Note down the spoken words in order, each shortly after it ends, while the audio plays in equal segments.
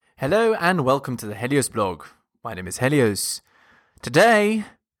Hello and welcome to the Helios blog. My name is Helios. Today,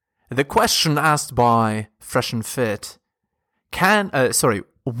 the question asked by Fresh and Fit.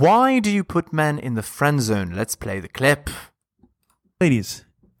 Why do you put men in the friend zone? Let's play the clip. Ladies,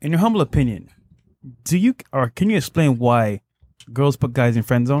 in your humble opinion, can you explain why girls put guys in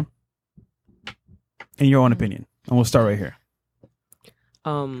friend zone? In your own opinion. And we'll start right here.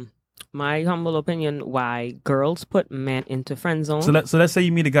 My humble opinion, why girls put men into friend zone. So let's say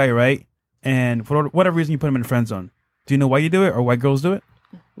you meet a guy, right? And for whatever reason you put him in the friend zone. Do you know why you do it or why girls do it?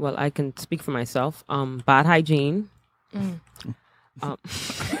 Well, I can speak for myself. Bad hygiene.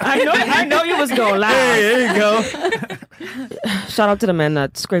 I know you was gonna laugh. Hey, there you go. Shout out to the men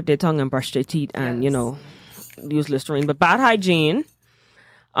that scrape their tongue and brush their teeth and use Listerine. But bad hygiene.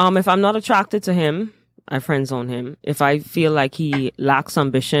 If I'm not attracted to him, I friend zone him. If I feel like he lacks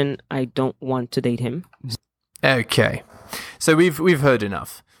ambition, I don't want to date him. Okay, so we've heard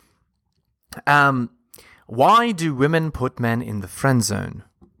enough. Why do women put men in the friend zone?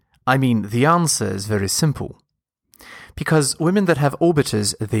 I mean, the answer is very simple. Because women that have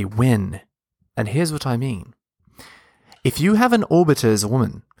orbiters, they win. And here's what I mean. If you have an orbiter as a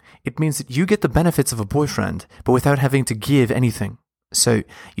woman, it means that you get the benefits of a boyfriend, but without having to give anything. So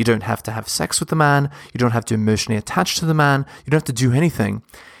you don't have to have sex with the man, you don't have to emotionally attach to the man, you don't have to do anything.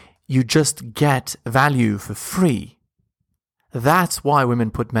 You just get value for free. That's why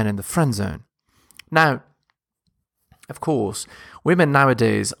women put men in the friend zone. Now, of course, women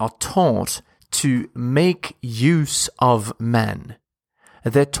nowadays are taught to make use of men.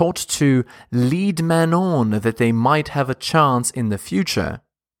 They're taught to lead men on that they might have a chance in the future.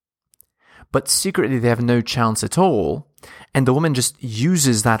 But secretly they have no chance at all, and the woman just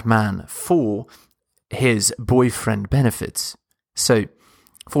uses that man for his boyfriend benefits. So,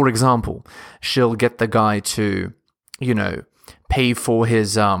 for example, she'll get the guy to, pay for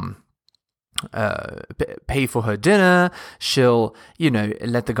his pay for her dinner. She'll,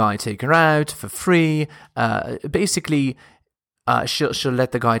 let the guy take her out for free. Basically, she'll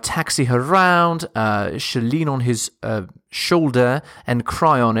let the guy taxi her around. She'll lean on his shoulder and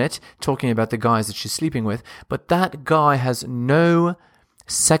cry on it, talking about the guys that she's sleeping with. But that guy has no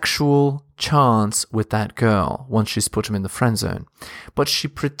sexual chance with that girl once she's put him in the friend zone. But she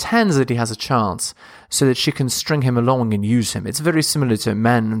pretends that he has a chance so that she can string him along and use him. It's very similar to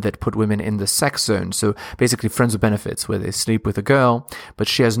men that put women in the sex zone. So basically friends with benefits, where they sleep with a girl, but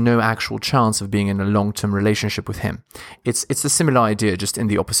she has no actual chance of being in a long-term relationship with him. It's a similar idea, just in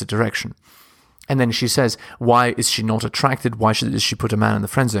the opposite direction. And then she says, why is she not attracted? Why does she put a man in the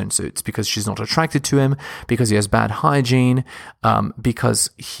friend zone? So it's because she's not attracted to him, because he has bad hygiene, because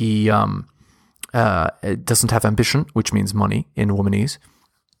he doesn't have ambition, which means money in womanese.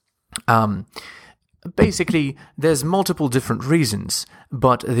 Basically, there's multiple different reasons,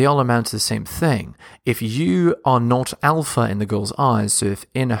 but they all amount to the same thing. If you are not alpha in the girl's eyes, so if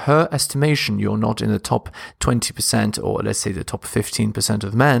in her estimation you're not in the top 20% or let's say the top 15%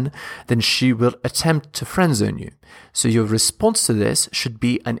 of men, then she will attempt to friend zone you. So your response to this should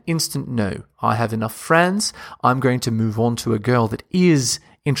be an instant no. I have enough friends. I'm going to move on to a girl that is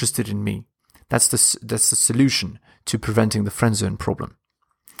interested in me. That's the solution to preventing the friend zone problem.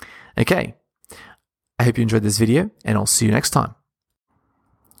 Okay. I hope you enjoyed this video, and I'll see you next time.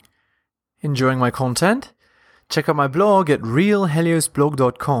 Enjoying my content? Check out my blog at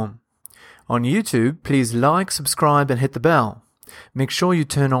realheliosblog.com. On YouTube, please like, subscribe, and hit the bell. Make sure you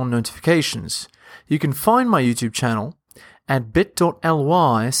turn on notifications. You can find my YouTube channel at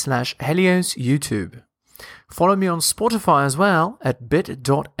bit.ly/HeliosYouTube. Follow me on Spotify as well at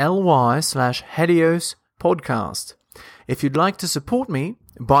bit.ly/HeliosPodcast. If you'd like to support me,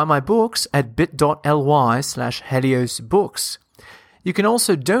 buy my books at bit.ly/HeliosBooks. You can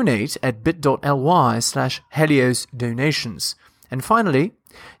also donate at bit.ly/HeliosDonations. And finally,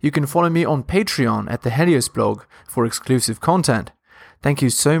 you can follow me on Patreon at the Helios blog for exclusive content. Thank you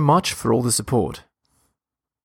so much for all the support.